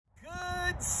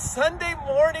Sunday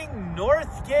morning,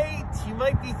 Northgate. You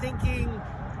might be thinking,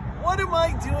 what am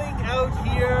I doing out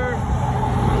here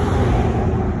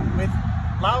with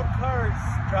loud cars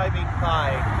driving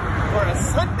by for a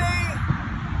Sunday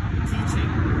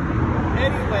teaching?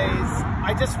 Anyways,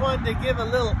 I just wanted to give a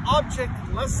little object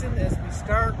lesson as we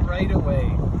start right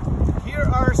away. Here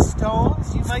are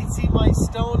stones. You might see my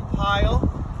stone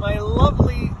pile. My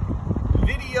lovely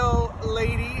video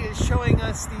lady is showing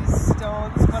us these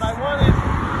stones, but I wanted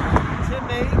to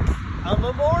make a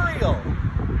memorial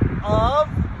of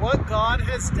what God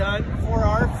has done for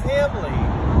our family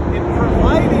in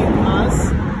providing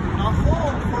us a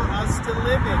home for us to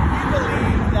live in. We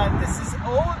believe that this is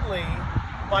only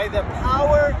by the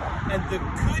power and the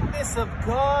goodness of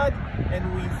God, and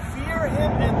we fear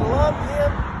Him and love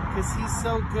Him because He's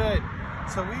so good.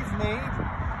 So we've made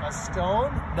a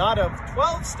stone, not of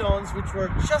 12 stones, which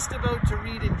we're just about to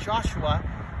read in Joshua,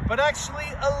 but actually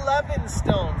 11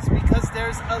 stones, because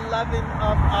there's 11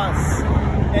 of us.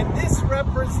 And this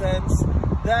represents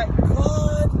that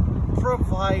God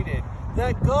provided,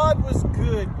 that God was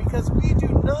good, because we do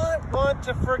not want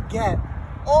to forget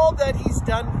all that He's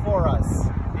done for us.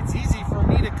 It's easy for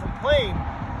me to complain,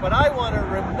 but I want to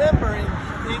remember and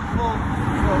be thankful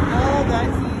for all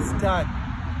that He's done.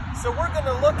 So we're going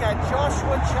to look at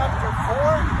Joshua chapter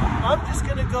 4. I'm just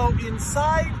going to go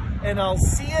inside and I'll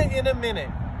see you in a minute.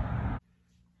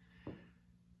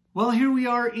 Well, here we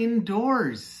are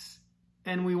indoors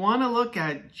and we want to look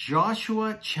at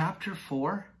Joshua chapter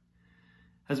 4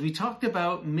 as we talked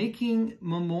about making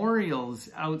memorials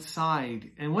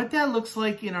outside and what that looks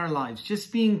like in our lives,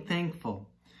 just being thankful.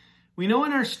 We know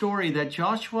in our story that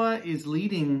Joshua is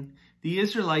leading the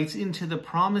Israelites into the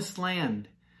promised land.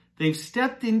 They've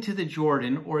stepped into the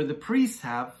Jordan, or the priests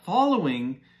have,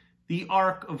 following the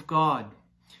ark of God,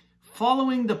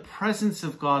 following the presence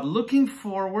of God, looking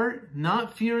forward,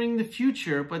 not fearing the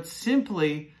future, but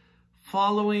simply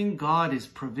following God, His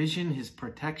provision, His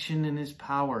protection, and His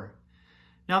power.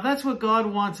 Now that's what God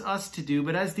wants us to do,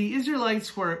 but as the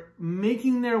Israelites were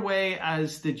making their way,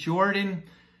 as the Jordan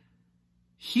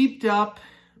heaped up,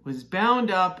 was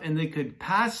bound up, and they could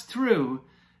pass through,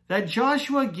 that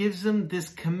Joshua gives them this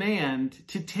command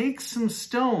to take some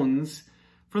stones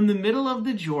from the middle of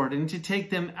the Jordan, to take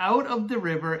them out of the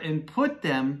river and put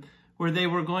them where they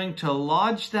were going to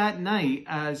lodge that night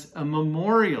as a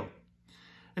memorial.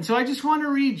 And so I just want to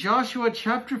read Joshua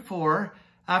chapter 4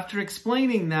 after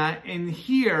explaining that and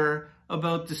hear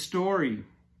about the story.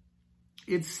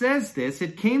 It says this: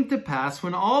 "It came to pass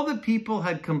when all the people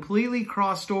had completely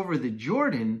crossed over the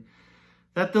Jordan,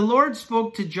 that the Lord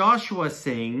spoke to Joshua,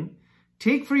 saying,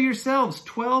 Take for yourselves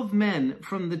 12 men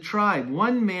from the tribe,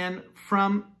 1 man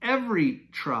from every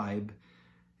tribe,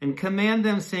 and command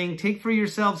them, saying, Take for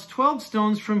yourselves 12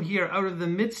 stones from here, out of the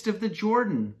midst of the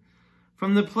Jordan,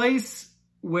 from the place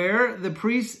where the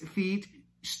priest's feet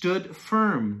stood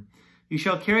firm. You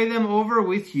shall carry them over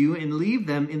with you and leave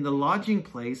them in the lodging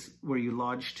place where you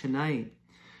lodge tonight.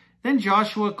 Then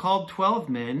Joshua called 12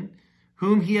 men,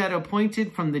 whom he had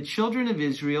appointed from the children of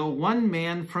Israel, 1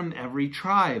 man from every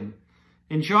tribe.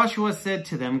 And Joshua said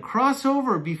to them, Cross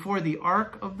over before the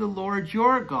ark of the Lord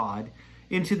your God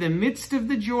into the midst of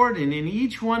the Jordan, and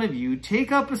each one of you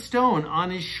take up a stone on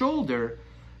his shoulder,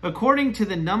 according to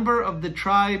the number of the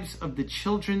tribes of the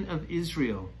children of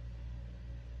Israel.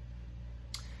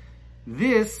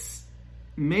 This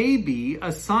may be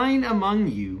a sign among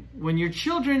you when your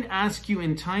children ask you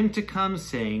in time to come,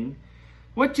 saying,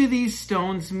 What do these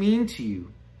stones mean to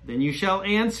you? Then you shall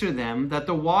answer them that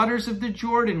the waters of the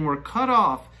Jordan were cut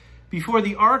off before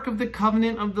the ark of the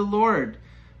covenant of the Lord.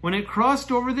 When it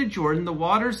crossed over the Jordan, the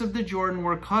waters of the Jordan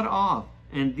were cut off,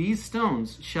 and these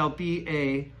stones shall be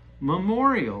a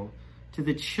memorial to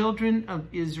the children of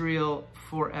Israel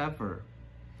forever."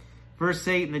 Verse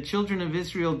 8, "And the children of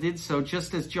Israel did so,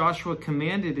 just as Joshua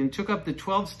commanded, and took up the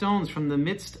 12 stones from the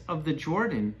midst of the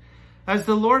Jordan, as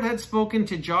the Lord had spoken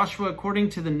to Joshua, according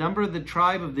to the number of the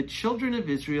tribe of the children of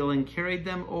Israel, and carried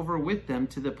them over with them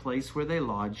to the place where they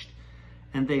lodged,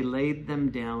 and they laid them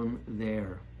down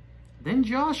there. Then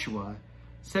Joshua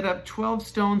set up 12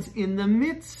 stones in the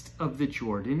midst of the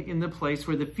Jordan, in the place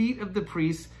where the feet of the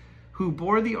priests who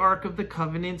bore the ark of the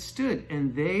covenant stood,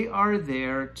 and they are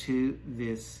there to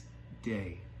this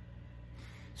day."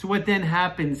 So what then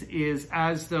happens is,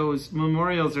 as those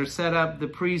memorials are set up, the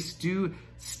priests do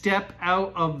step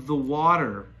out of the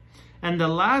water. And the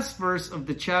last verse of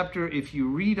the chapter, if you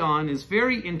read on, is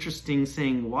very interesting,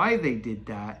 saying why they did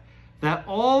that. That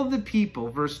all the people,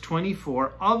 verse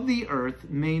 24, of the earth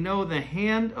may know the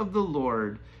hand of the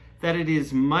Lord, that it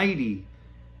is mighty,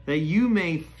 that you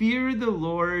may fear the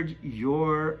Lord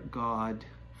your God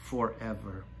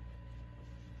forever.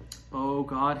 Oh,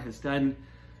 God has done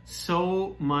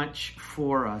so much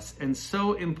for us, and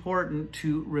so important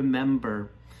to remember.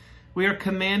 We are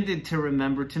commanded to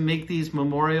remember, to make these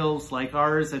memorials like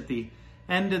ours at the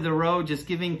end of the road, just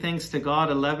giving thanks to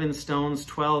God, 11 stones,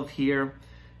 12 here.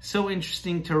 So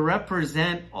interesting to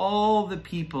represent all the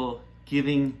people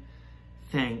giving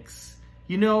thanks.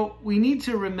 You know, we need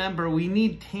to remember, we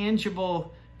need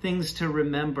tangible things to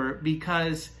remember,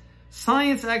 because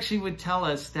science actually would tell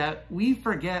us that we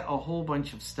forget a whole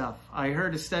bunch of stuff. I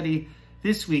heard a study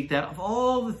this week that of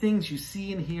all the things you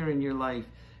see and hear in your life,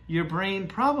 your brain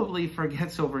probably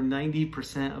forgets over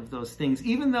 90% of those things.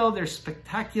 Even though they're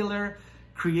spectacular,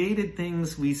 created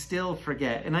things, we still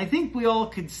forget. And I think we all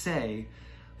could say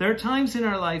there are times in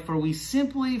our life where we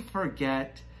simply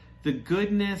forget the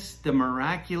goodness, the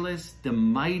miraculous, the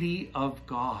mighty of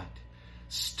God.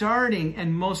 Starting,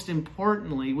 and most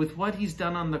importantly, with what he's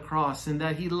done on the cross and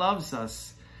that he loves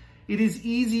us. It is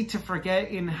easy to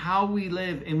forget in how we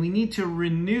live, and we need to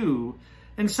renew.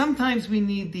 And sometimes we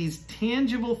need these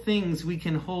tangible things we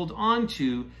can hold on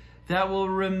to that will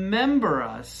remember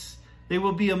us. They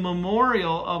will be a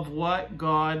memorial of what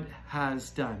God has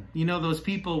done. You know, those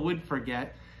people would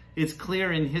forget. It's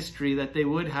clear in history that they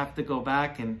would have to go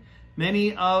back, and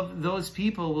many of those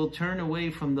people will turn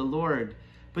away from the Lord.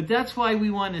 But that's why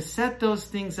we want to set those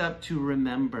things up to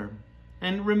remember.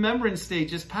 And Remembrance Day,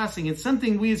 just passing, it's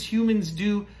something we as humans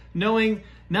do, knowing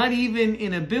not even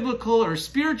in a biblical or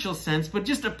spiritual sense, but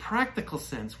just a practical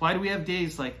sense. Why do we have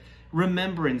days like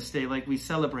Remembrance Day, like we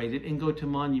celebrate it, and go to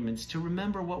monuments to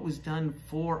remember what was done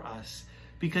for us?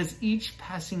 Because each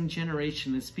passing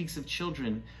generation that speaks of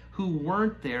children who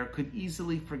weren't there could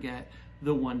easily forget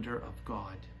the wonder of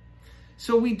God.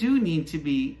 So we do need to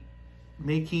be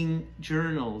making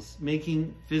journals,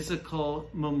 making physical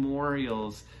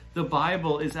memorials. The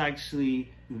Bible is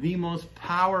actually the most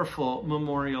powerful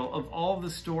memorial of all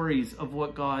the stories of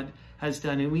what God has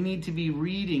done. And we need to be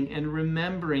reading and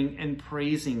remembering and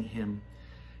praising him.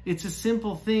 It's a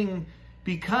simple thing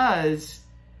because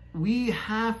we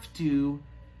have to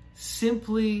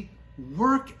simply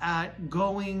work at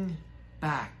going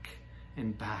back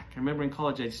and back. I remember in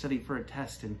college I'd study for a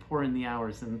test and pour in the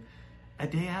hours, and a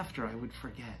day after I would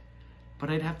forget. But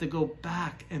I'd have to go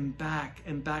back and back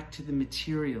and back to the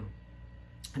material.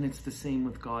 And it's the same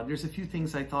with God. There's a few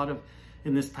things I thought of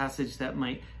in this passage that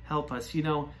might help us. You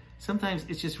know, sometimes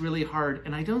it's just really hard.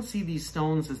 And I don't see these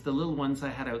stones as the little ones I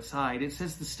had outside. It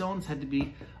says the stones had to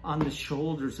be on the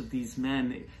shoulders of these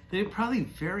men. They're probably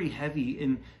very heavy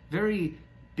and very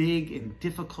big and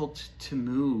difficult to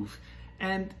move.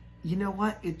 And you know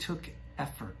what? It took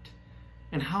effort.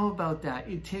 And how about that?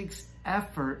 It takes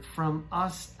effort from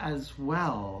us as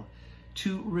well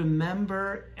to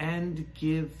remember and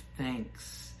give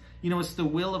thanks. You know, it's the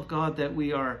will of God that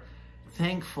we are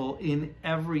thankful in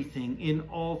everything, in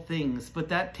all things, but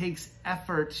that takes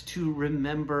effort to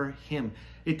remember him.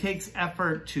 It takes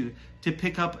effort to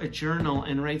pick up a journal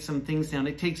and write some things down.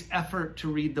 It takes effort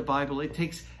to read the Bible. It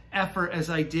takes effort, as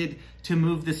I did, to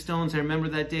move the stones. I remember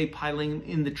that day piling them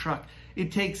in the truck.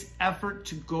 It takes effort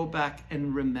to go back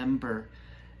and remember.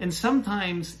 And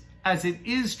sometimes, as it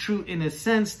is true in a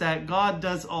sense that God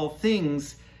does all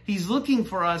things, he's looking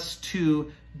for us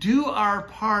to do our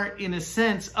part in a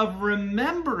sense of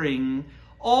remembering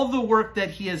all the work that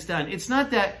he has done. It's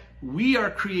not that we are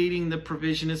creating the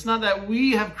provision. It's not that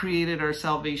we have created our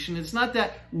salvation. It's not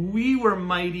that we were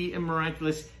mighty and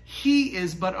miraculous. He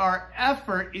is, but our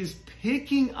effort is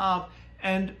picking up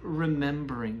and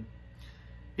remembering.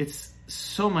 It's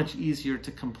so much easier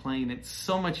to complain. It's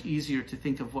so much easier to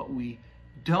think of what we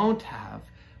don't have.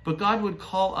 But God would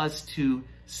call us to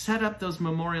set up those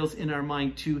memorials in our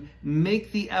mind, to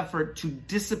make the effort to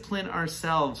discipline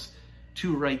ourselves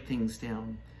to write things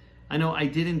down. I know I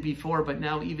didn't before, but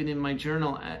now even in my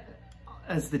journal,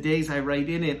 as the days I write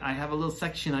in it, I have a little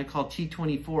section I call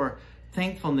T24,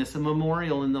 Thankfulness, a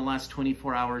memorial in the last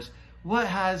 24 hours. What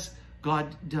has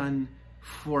God done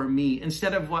for me?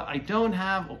 Instead of what I don't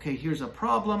have, okay, here's a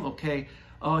problem, okay,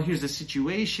 oh, here's a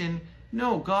situation.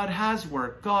 No, God has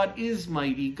worked. God is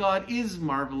mighty. God is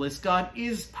marvelous. God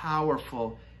is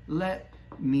powerful. Let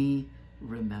me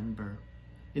remember.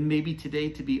 And maybe today,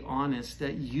 to be honest,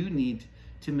 that you need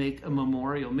to make a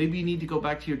memorial. Maybe you need to go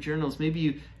back to your journals. Maybe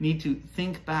you need to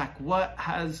think back. What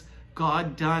has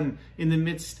God done in the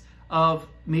midst of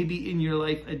maybe in your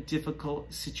life a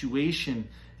difficult situation,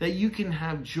 that you can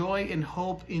have joy and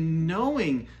hope in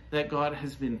knowing that God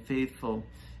has been faithful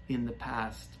in the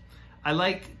past? I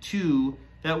like to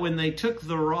that when they took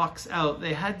the rocks out,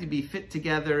 they had to be fit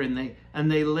together, and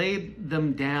they laid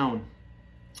them down.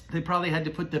 They probably had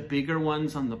to put the bigger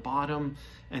ones on the bottom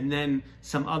and then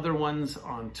some other ones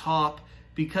on top,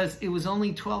 because it was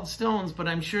only 12 stones, but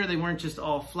I'm sure they weren't just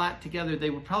all flat together. They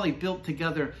were probably built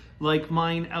together like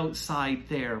mine outside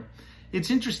there. It's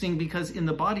interesting because in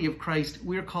the body of Christ,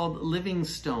 we're called living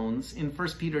stones in 1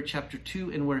 Peter chapter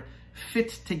 2, and we're fit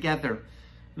together.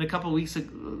 And a couple of weeks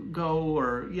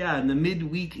ago, in the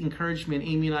midweek encouragement,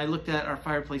 Amy and I looked at our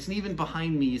fireplace, and even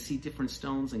behind me, you see different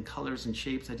stones and colors and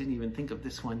shapes. I didn't even think of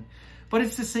this one. But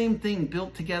it's the same thing,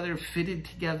 built together, fitted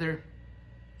together.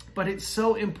 But it's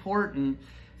so important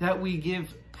that we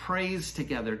give praise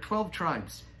together. 12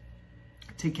 tribes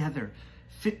together,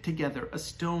 fit together, a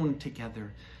stone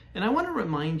together. And I want to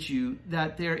remind you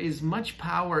that there is much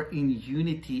power in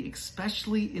unity,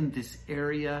 especially in this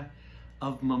area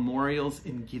of memorials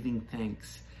and giving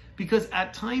thanks. Because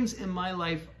at times in my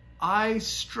life, I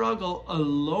struggle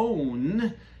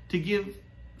alone to give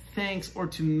thanks or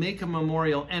to make a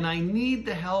memorial, and I need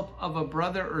the help of a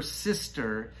brother or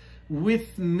sister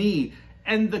with me.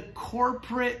 And the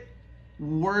corporate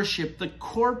worship, the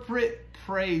corporate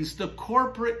praise, the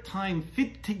corporate time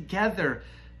fit together,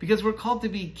 because we're called to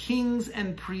be kings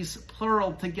and priests,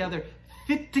 plural, together,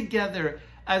 fit together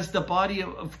as the body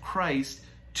of Christ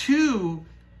to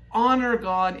honor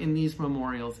God in these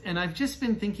memorials. And I've just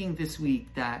been thinking this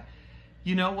week that,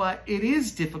 you know what, it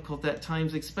is difficult at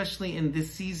times, especially in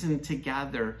this season, to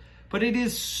gather. But it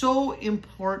is so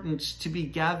important to be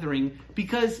gathering,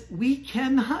 because we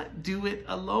cannot do it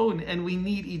alone, and we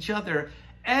need each other.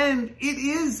 And it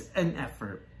is an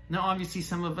effort. Now, obviously,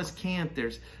 some of us can't.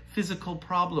 There's physical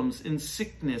problems and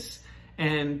sickness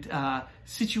and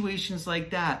situations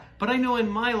like that. But I know in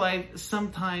my life,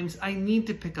 sometimes I need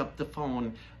to pick up the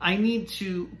phone. I need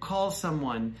to call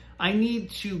someone. I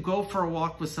need to go for a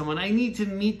walk with someone. I need to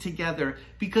meet together,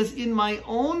 because in my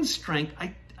own strength,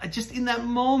 I just in that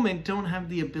moment don't have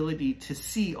the ability to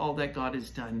see all that God has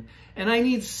done. And I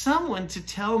need someone to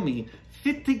tell me,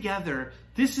 fit together,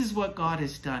 this is what God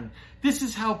has done. This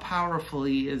is how powerful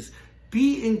He is.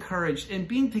 Be encouraged, and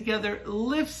being together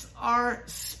lifts our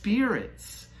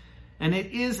spirits. And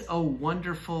it is a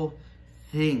wonderful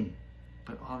thing.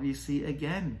 But obviously,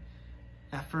 again,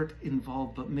 effort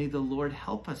involved. But may the Lord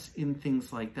help us in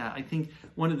things like that. I think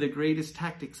one of the greatest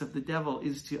tactics of the devil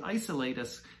is to isolate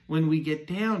us when we get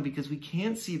down, because we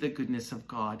can't see the goodness of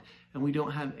God, and we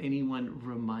don't have anyone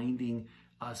reminding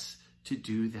us to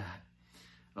do that.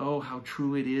 Oh, how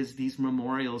true it is. These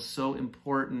memorials, so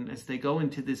important as they go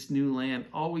into this new land,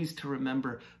 always to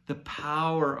remember the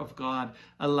power of God,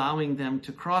 allowing them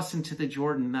to cross into the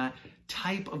Jordan, that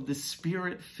type of the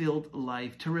Spirit-filled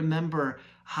life, to remember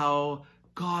how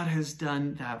God has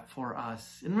done that for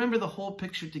us. And remember the whole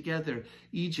picture together,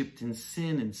 Egypt and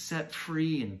sin and set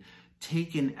free and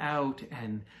taken out,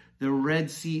 and the Red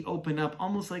Sea open up,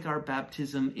 almost like our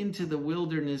baptism, into the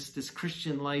wilderness, this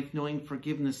Christian life, knowing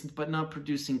forgiveness, but not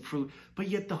producing fruit. But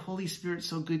yet the Holy Spirit's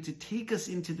so good to take us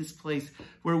into this place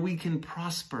where we can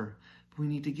prosper. We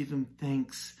need to give Him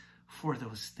thanks for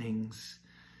those things.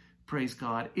 Praise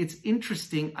God. It's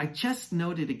interesting. I just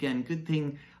noted again, good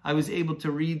thing I was able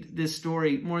to read this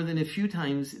story more than a few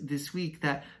times this week,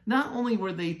 that not only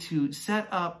were they to set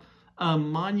up a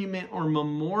monument or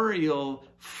memorial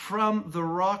from the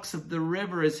rocks of the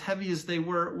river, as heavy as they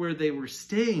were, where they were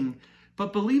staying,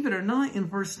 but believe it or not, in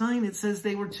verse 9, it says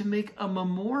they were to make a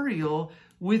memorial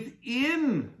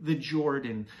within the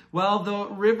Jordan. While the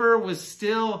river was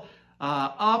still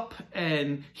up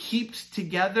and heaped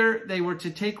together, they were to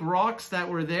take rocks that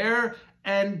were there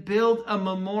and build a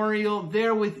memorial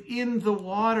there within the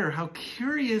water. How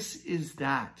curious is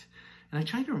that? And I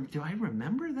tried to, do I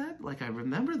remember that? Like, I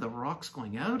remember the rocks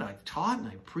going out. I've taught and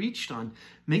I preached on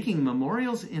making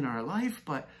memorials in our life,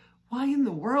 but why in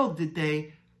the world did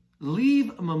they leave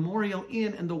a memorial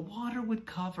in and the water would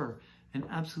cover and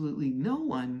absolutely no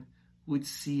one would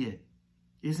see it?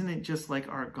 Isn't it just like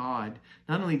our God?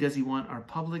 Not only does He want our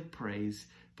public praise,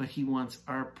 but He wants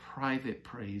our private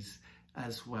praise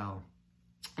as well.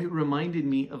 It reminded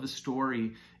me of a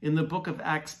story in the book of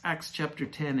Acts chapter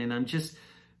 10, and I'm just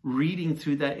reading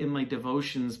through that in my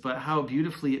devotions, but how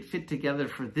beautifully it fit together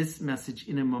for this message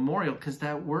in a memorial, because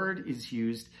that word is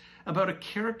used about a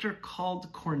character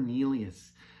called Cornelius.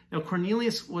 Now,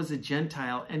 Cornelius was a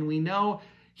Gentile, and we know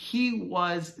he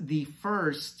was the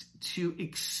first to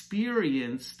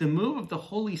experience the move of the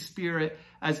Holy Spirit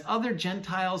as other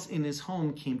Gentiles in his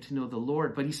home came to know the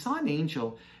Lord. But he saw an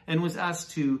angel and was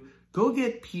asked to go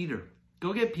get Peter.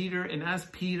 Go get Peter, and as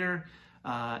Peter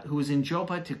who was in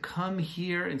Joppa to come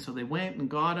here. And so they went and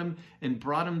got him and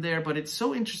brought him there. But it's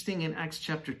so interesting in Acts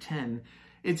chapter 10,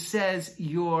 it says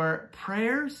your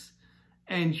prayers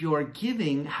and your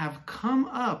giving have come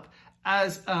up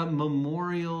as a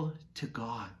memorial to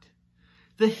God.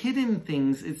 The hidden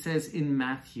things, it says in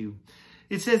Matthew,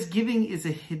 it says giving is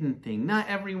a hidden thing. Not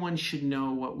everyone should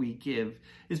know what we give.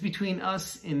 It's between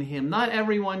us and him. Not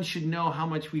everyone should know how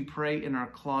much we pray in our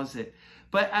closet.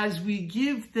 But as we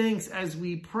give thanks, as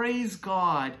we praise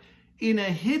God in a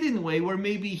hidden way where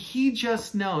maybe he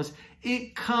just knows,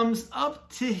 it comes up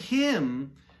to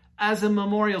him as a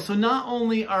memorial. So not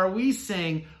only are we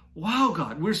saying, wow,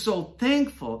 God, we're so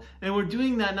thankful, and we're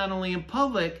doing that not only in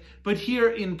public, but here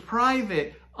in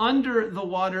private, under the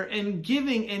water, and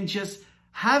giving and just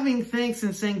having thanks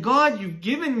and saying, God, you've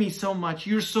given me so much.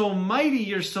 You're so mighty.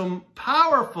 You're so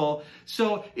powerful.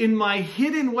 So in my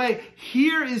hidden way,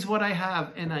 here is what I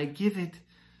have, and I give it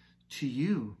to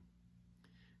you.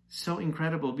 So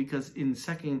incredible, because in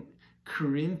 2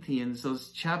 Corinthians, those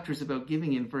chapters about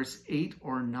giving in verse 8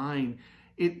 or 9,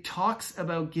 it talks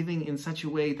about giving in such a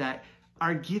way that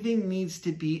our giving needs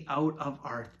to be out of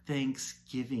our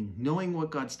thanksgiving, knowing what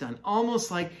God's done.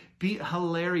 Almost like be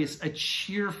hilarious, a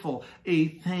cheerful, a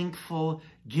thankful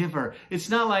giver. It's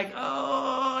not like,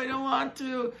 oh, I don't want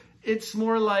to. It's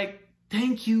more like,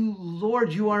 thank you,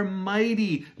 Lord. You are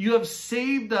mighty. You have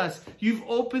saved us. You've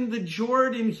opened the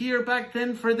Jordan here back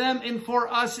then for them and for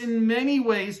us in many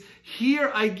ways.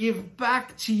 Here I give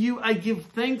back to you. I give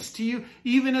thanks to you.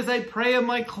 Even as I pray in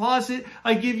my closet,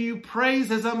 I give you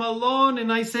praise as I'm alone.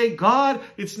 And I say, God,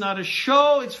 it's not a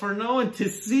show. It's for no one to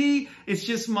see. It's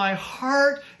just my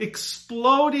heart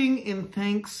exploding in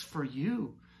thanks for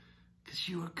you. Because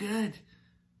you are good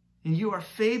and you are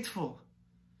faithful.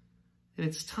 And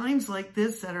it's times like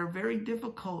this that are very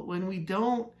difficult when we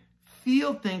don't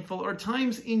feel thankful, or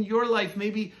times in your life,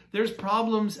 maybe there's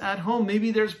problems at home,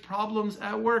 maybe there's problems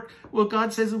at work. Well,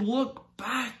 God says, look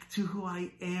back to who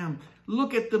I am.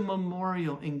 Look at the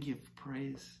memorial and give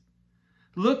praise.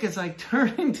 Look, as I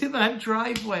turn into that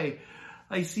driveway,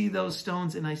 I see those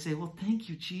stones and I say, well, thank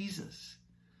you, Jesus.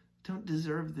 Don't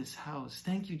deserve this house.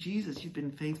 Thank you, Jesus. You've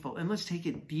been faithful. And let's take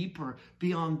it deeper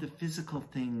beyond the physical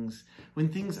things. When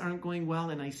things aren't going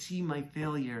well and I see my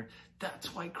failure,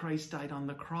 that's why Christ died on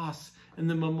the cross. And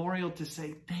the memorial to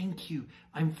say, thank you.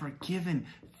 I'm forgiven.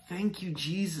 Thank you,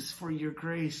 Jesus, for your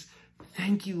grace.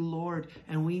 Thank you, Lord.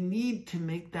 And we need to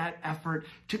make that effort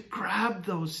to grab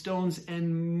those stones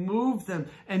and move them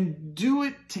and do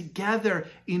it together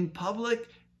in public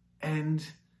and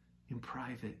in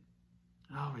private.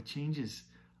 Oh, it changes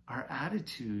our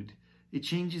attitude. It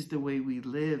changes the way we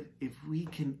live if we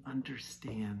can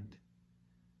understand.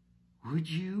 Would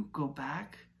you go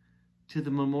back to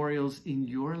the memorials in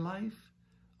your life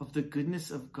of the goodness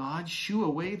of God? Shoo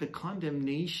away the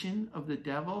condemnation of the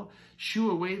devil. Shoo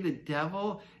away the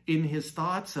devil in his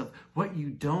thoughts of what you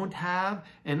don't have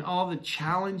and all the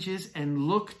challenges, and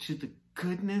look to the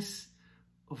goodness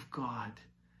of God.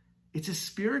 It's a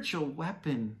spiritual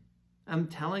weapon. I'm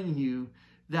telling you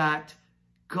that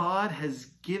God has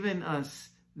given us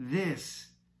this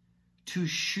to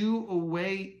shoo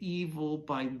away evil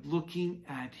by looking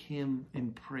at him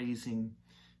and praising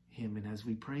him. And as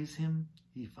we praise him,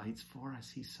 he fights for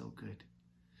us. He's so good.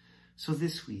 So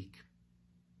this week,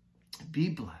 be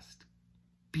blessed,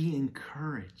 be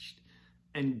encouraged,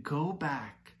 and go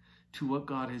back to what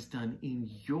God has done in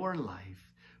your life,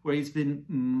 where he's been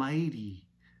mighty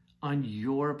on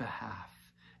your behalf.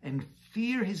 And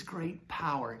fear his great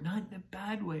power, not in a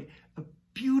bad way, a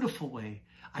beautiful way.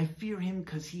 I fear him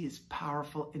because he is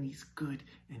powerful and he's good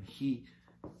and he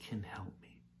can help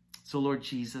me. So Lord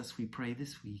Jesus, we pray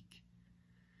this week,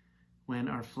 when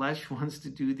our flesh wants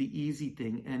to do the easy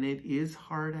thing, and it is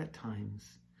hard at times,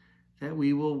 that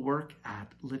we will work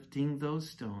at lifting those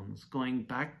stones, going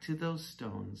back to those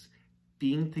stones,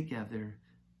 being together,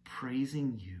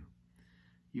 praising you.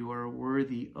 You are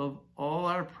worthy of all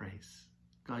our praise.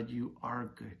 God, you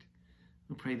are good.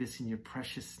 We pray this in your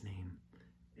precious name.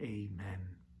 Amen.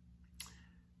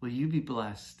 Will you be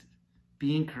blessed,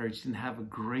 be encouraged, and have a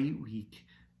great week,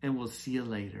 and we'll see you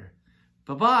later.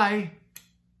 Bye-bye.